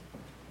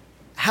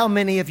How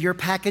many of your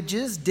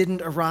packages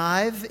didn't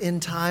arrive in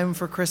time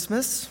for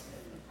Christmas?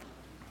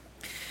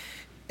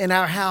 In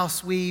our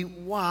house, we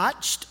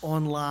watched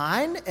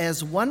online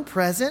as one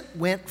present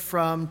went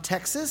from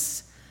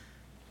Texas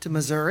to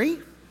Missouri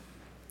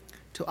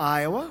to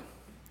Iowa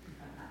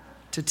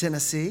to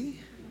Tennessee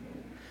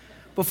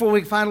before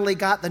we finally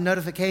got the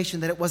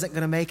notification that it wasn't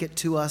going to make it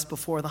to us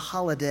before the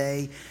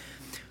holiday.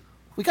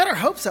 We got our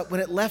hopes up when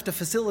it left a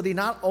facility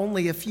not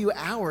only a few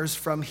hours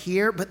from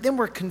here, but then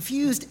were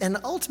confused and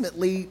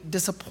ultimately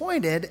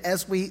disappointed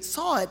as we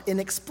saw it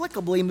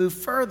inexplicably move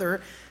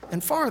further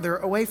and farther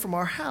away from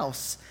our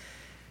house.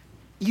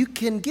 You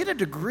can get a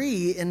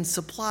degree in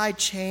supply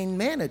chain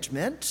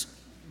management,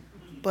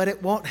 but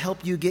it won't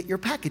help you get your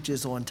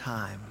packages on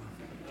time.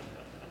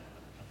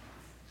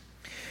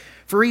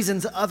 For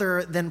reasons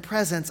other than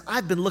presents,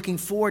 I've been looking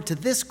forward to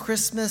this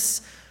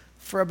Christmas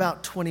for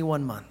about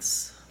 21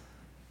 months.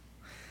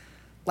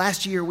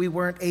 Last year, we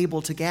weren't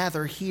able to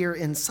gather here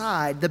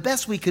inside. The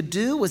best we could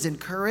do was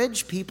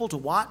encourage people to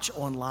watch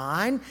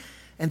online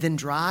and then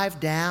drive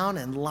down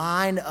and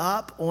line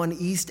up on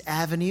East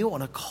Avenue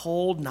on a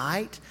cold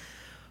night,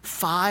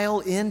 file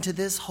into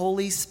this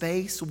holy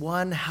space,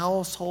 one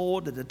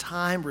household at a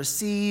time,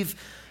 receive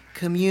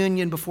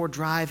communion before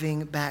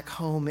driving back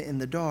home in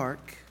the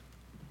dark.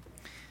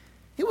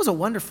 It was a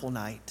wonderful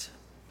night,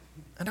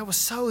 and I was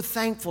so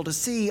thankful to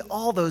see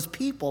all those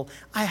people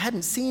I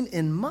hadn't seen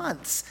in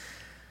months.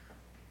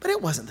 But it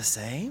wasn't the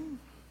same.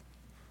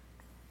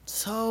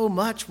 So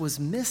much was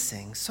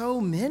missing.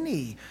 So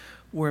many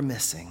were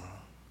missing.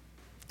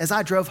 As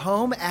I drove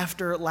home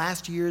after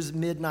last year's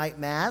midnight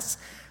mass,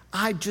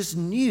 I just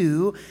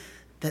knew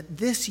that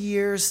this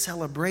year's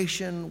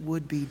celebration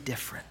would be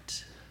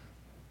different.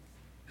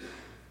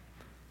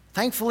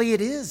 Thankfully,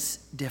 it is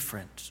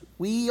different.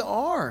 We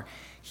are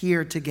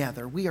here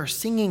together. We are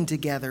singing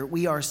together.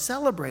 We are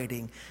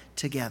celebrating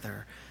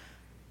together.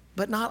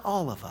 But not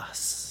all of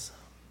us.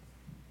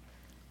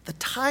 The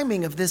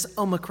timing of this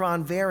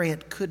Omicron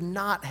variant could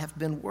not have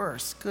been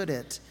worse, could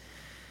it?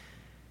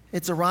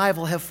 Its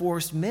arrival has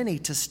forced many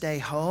to stay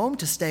home,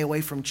 to stay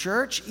away from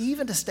church,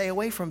 even to stay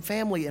away from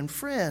family and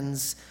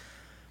friends.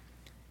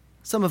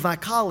 Some of my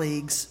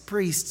colleagues,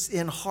 priests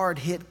in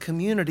hard-hit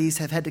communities,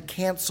 have had to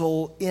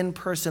cancel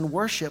in-person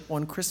worship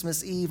on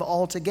Christmas Eve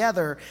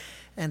altogether,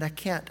 and I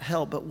can't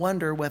help but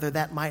wonder whether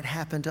that might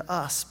happen to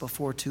us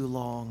before too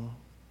long.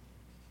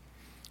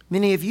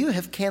 Many of you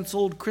have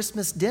canceled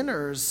Christmas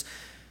dinners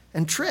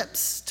and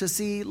trips to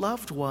see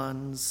loved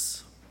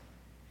ones.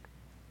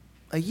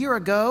 A year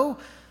ago,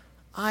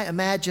 I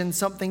imagined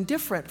something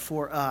different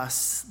for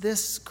us.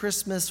 This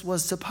Christmas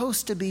was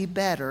supposed to be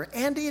better,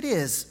 and it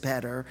is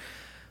better,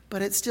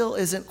 but it still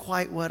isn't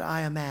quite what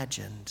I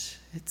imagined.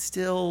 It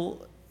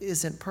still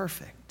isn't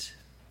perfect.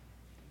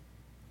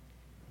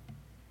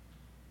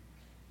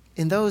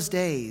 In those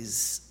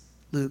days,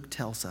 Luke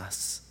tells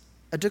us,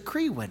 a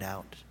decree went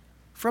out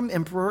from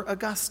Emperor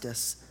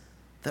Augustus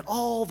that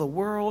all the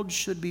world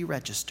should be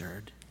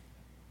registered.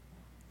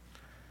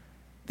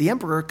 The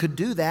emperor could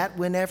do that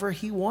whenever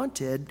he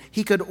wanted.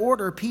 He could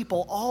order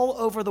people all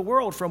over the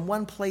world from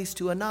one place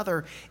to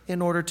another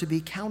in order to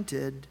be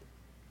counted.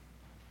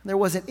 There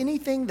wasn't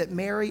anything that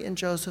Mary and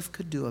Joseph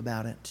could do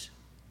about it.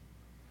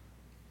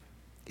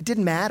 It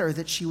didn't matter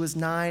that she was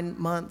 9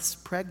 months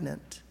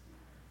pregnant.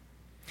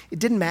 It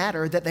didn't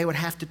matter that they would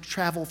have to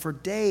travel for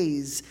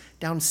days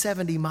down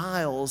 70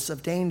 miles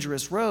of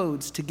dangerous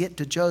roads to get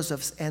to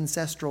Joseph's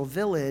ancestral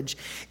village.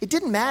 It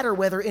didn't matter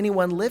whether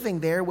anyone living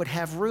there would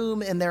have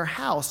room in their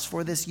house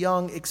for this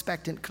young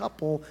expectant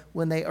couple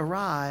when they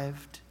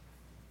arrived.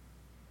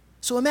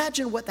 So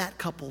imagine what that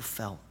couple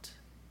felt.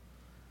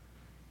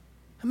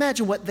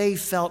 Imagine what they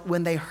felt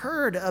when they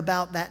heard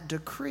about that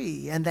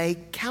decree and they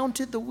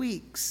counted the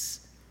weeks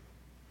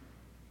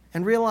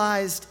and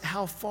realized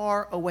how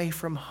far away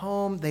from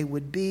home they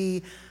would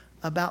be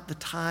about the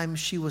time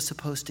she was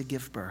supposed to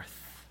give birth.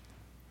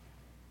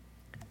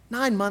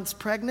 9 months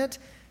pregnant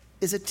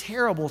is a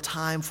terrible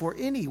time for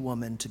any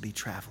woman to be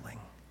traveling.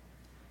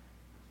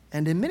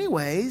 And in many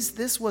ways,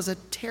 this was a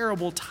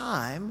terrible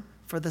time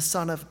for the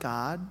Son of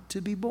God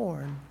to be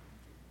born.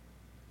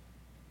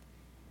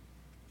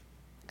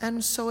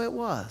 And so it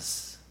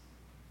was,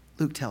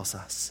 Luke tells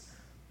us,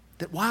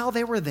 that while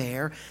they were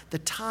there, the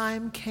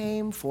time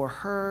came for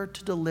her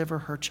to deliver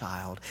her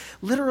child.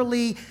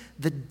 Literally,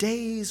 the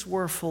days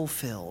were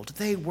fulfilled.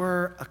 They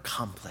were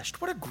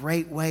accomplished. What a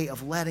great way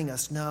of letting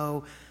us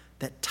know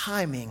that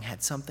timing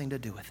had something to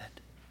do with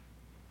it.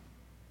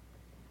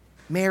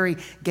 Mary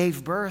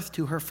gave birth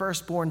to her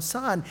firstborn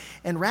son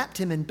and wrapped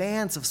him in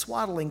bands of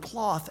swaddling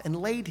cloth and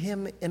laid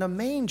him in a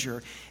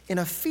manger, in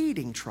a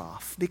feeding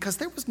trough, because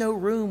there was no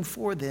room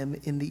for them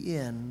in the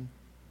inn.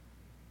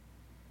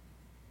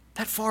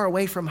 That far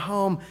away from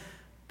home,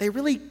 they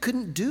really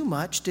couldn't do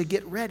much to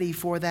get ready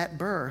for that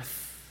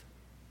birth.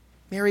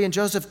 Mary and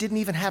Joseph didn't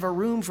even have a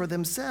room for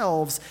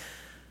themselves.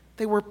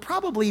 They were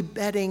probably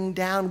bedding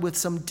down with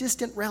some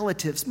distant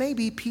relatives,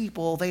 maybe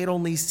people they had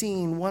only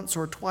seen once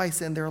or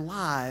twice in their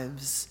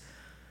lives.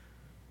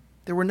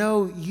 There were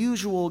no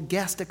usual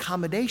guest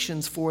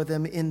accommodations for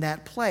them in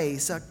that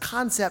place, a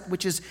concept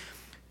which is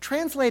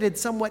translated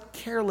somewhat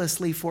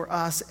carelessly for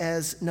us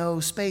as no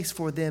space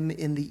for them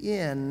in the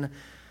inn.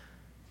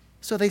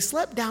 So they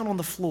slept down on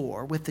the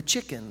floor with the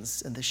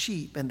chickens and the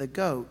sheep and the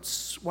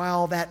goats,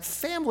 while that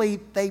family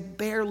they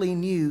barely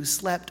knew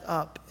slept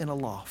up in a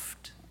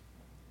loft.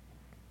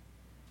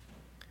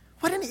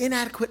 What an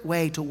inadequate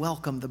way to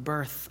welcome the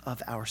birth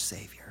of our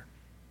Savior.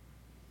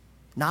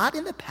 Not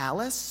in the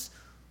palace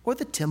or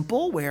the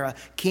temple where a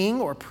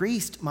king or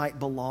priest might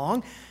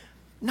belong,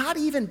 not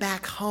even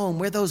back home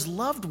where those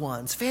loved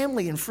ones,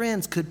 family and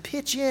friends, could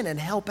pitch in and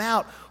help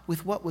out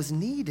with what was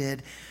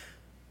needed.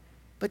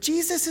 But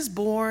Jesus is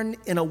born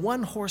in a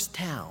one-horse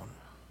town,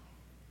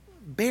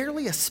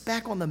 barely a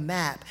speck on the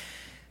map,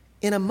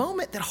 in a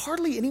moment that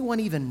hardly anyone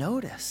even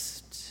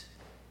noticed.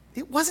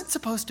 It wasn't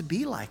supposed to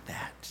be like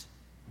that.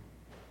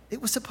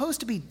 It was supposed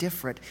to be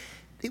different.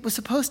 It was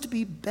supposed to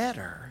be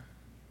better.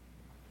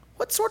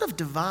 What sort of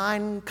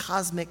divine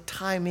cosmic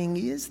timing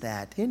is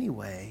that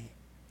anyway?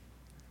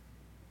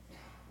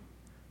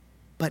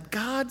 But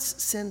God's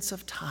sense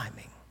of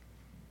timing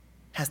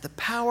has the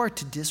power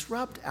to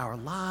disrupt our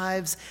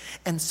lives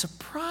and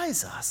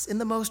surprise us in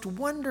the most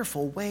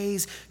wonderful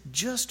ways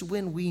just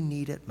when we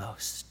need it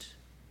most.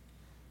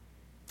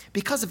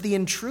 Because of the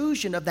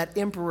intrusion of that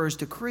emperor's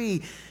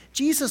decree,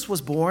 Jesus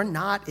was born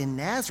not in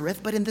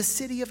Nazareth, but in the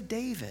city of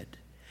David.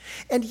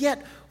 And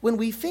yet, when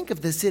we think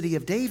of the city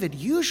of David,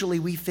 usually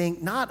we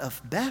think not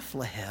of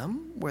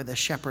Bethlehem, where the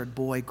shepherd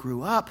boy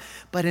grew up,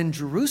 but in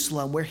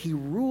Jerusalem, where he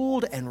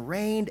ruled and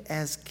reigned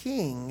as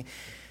king.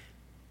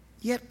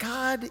 Yet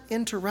God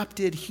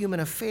interrupted human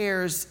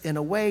affairs in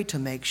a way to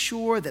make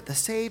sure that the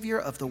Savior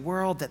of the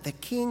world, that the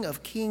King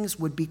of Kings,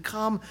 would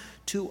become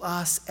to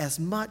us as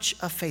much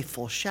a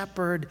faithful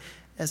shepherd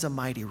as a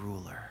mighty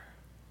ruler.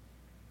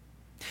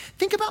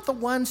 Think about the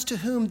ones to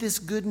whom this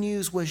good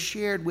news was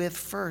shared with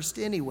first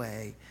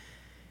anyway.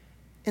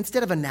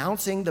 Instead of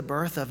announcing the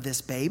birth of this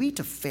baby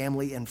to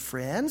family and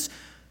friends,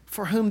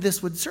 for whom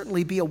this would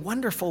certainly be a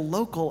wonderful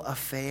local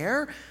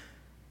affair,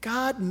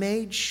 God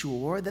made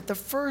sure that the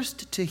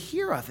first to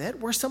hear of it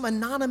were some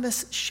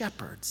anonymous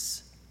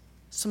shepherds,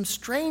 some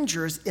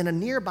strangers in a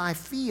nearby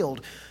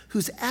field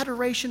whose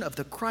adoration of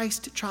the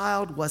Christ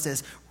child was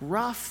as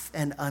rough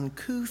and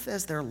uncouth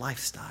as their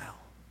lifestyle.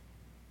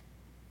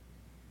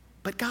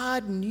 But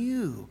God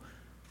knew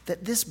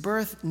that this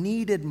birth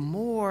needed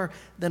more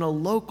than a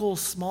local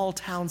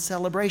small-town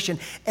celebration,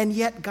 and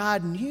yet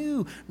God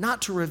knew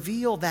not to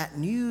reveal that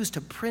news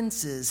to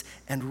princes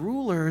and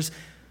rulers,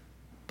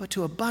 but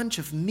to a bunch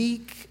of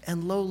meek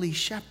and lowly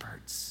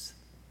shepherds.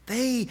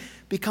 They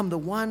become the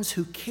ones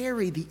who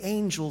carry the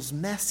angel's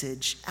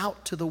message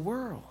out to the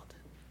world.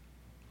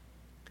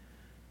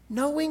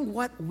 Knowing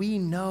what we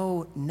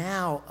know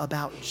now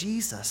about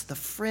Jesus, the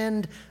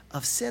friend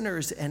of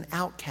sinners and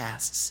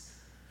outcasts,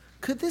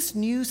 could this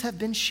news have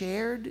been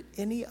shared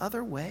any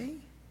other way?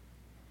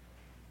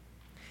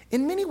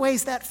 In many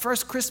ways, that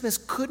first Christmas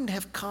couldn't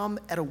have come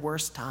at a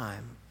worse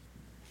time.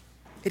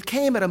 It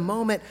came at a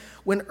moment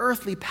when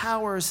earthly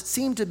powers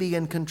seemed to be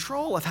in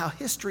control of how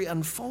history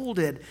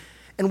unfolded,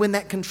 and when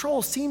that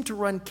control seemed to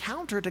run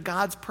counter to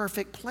God's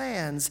perfect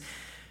plans.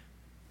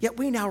 Yet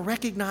we now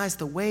recognize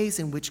the ways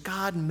in which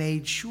God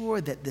made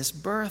sure that this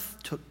birth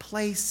took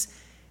place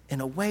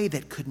in a way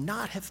that could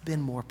not have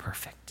been more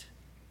perfect.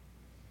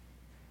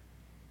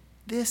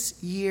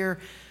 This year,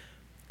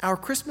 our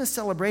Christmas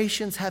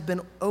celebrations have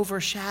been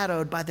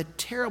overshadowed by the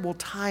terrible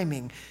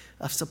timing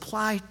of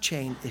supply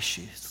chain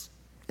issues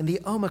and the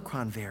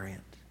Omicron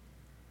variant,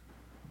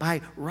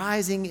 by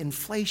rising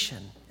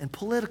inflation and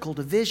political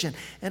division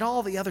and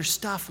all the other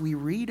stuff we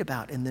read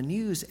about in the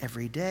news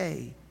every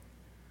day.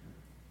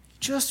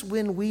 Just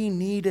when we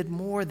needed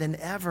more than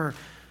ever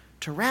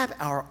to wrap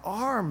our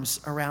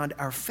arms around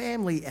our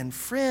family and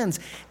friends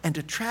and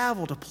to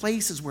travel to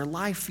places where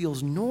life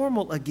feels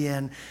normal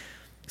again,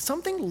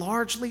 something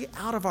largely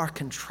out of our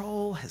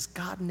control has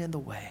gotten in the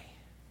way.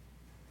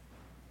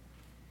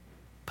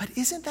 But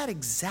isn't that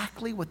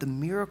exactly what the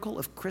miracle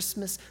of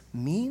Christmas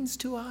means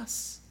to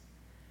us?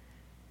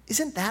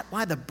 Isn't that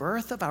why the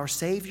birth of our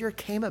Savior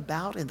came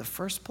about in the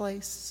first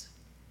place?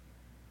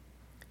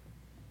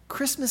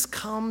 Christmas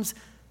comes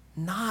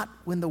not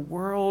when the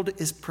world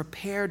is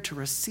prepared to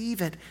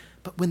receive it,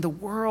 but when the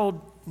world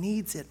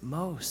needs it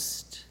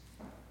most.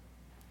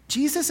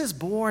 Jesus is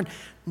born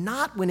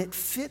not when it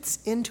fits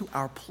into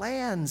our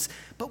plans,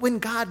 but when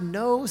God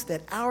knows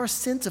that our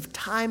sense of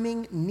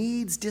timing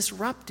needs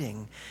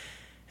disrupting.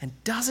 And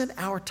doesn't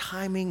our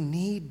timing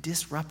need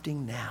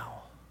disrupting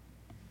now?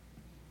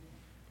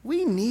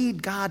 We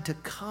need God to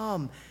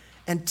come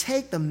and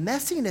take the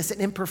messiness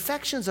and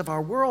imperfections of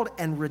our world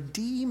and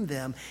redeem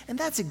them. And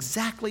that's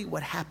exactly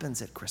what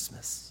happens at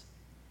Christmas.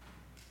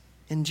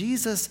 In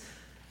Jesus,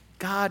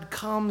 God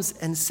comes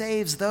and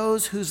saves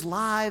those whose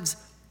lives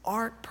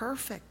aren't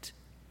perfect,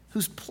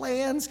 whose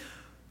plans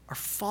are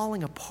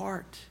falling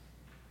apart,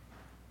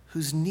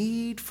 whose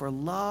need for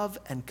love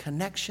and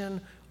connection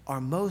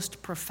are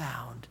most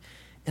profound.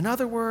 In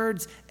other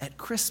words, at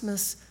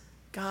Christmas,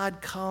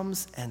 God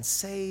comes and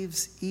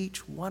saves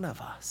each one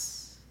of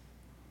us.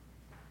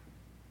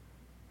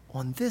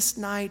 On this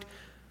night,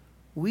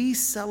 we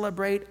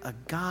celebrate a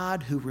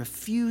God who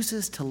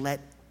refuses to let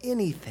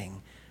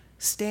anything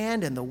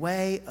stand in the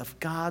way of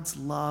God's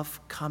love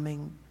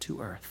coming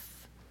to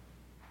earth.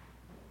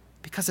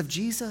 Because of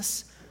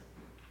Jesus,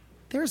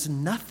 there's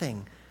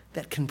nothing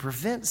that can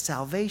prevent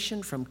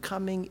salvation from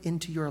coming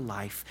into your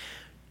life,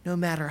 no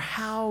matter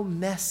how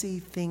messy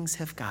things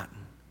have gotten.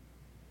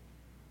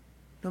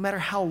 No matter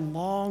how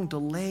long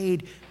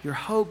delayed your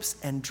hopes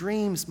and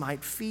dreams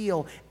might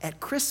feel, at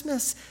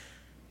Christmas,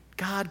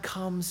 God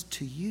comes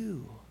to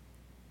you.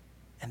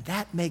 And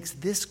that makes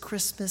this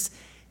Christmas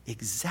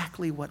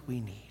exactly what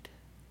we need.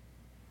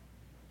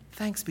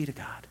 Thanks be to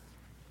God.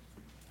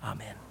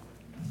 Amen.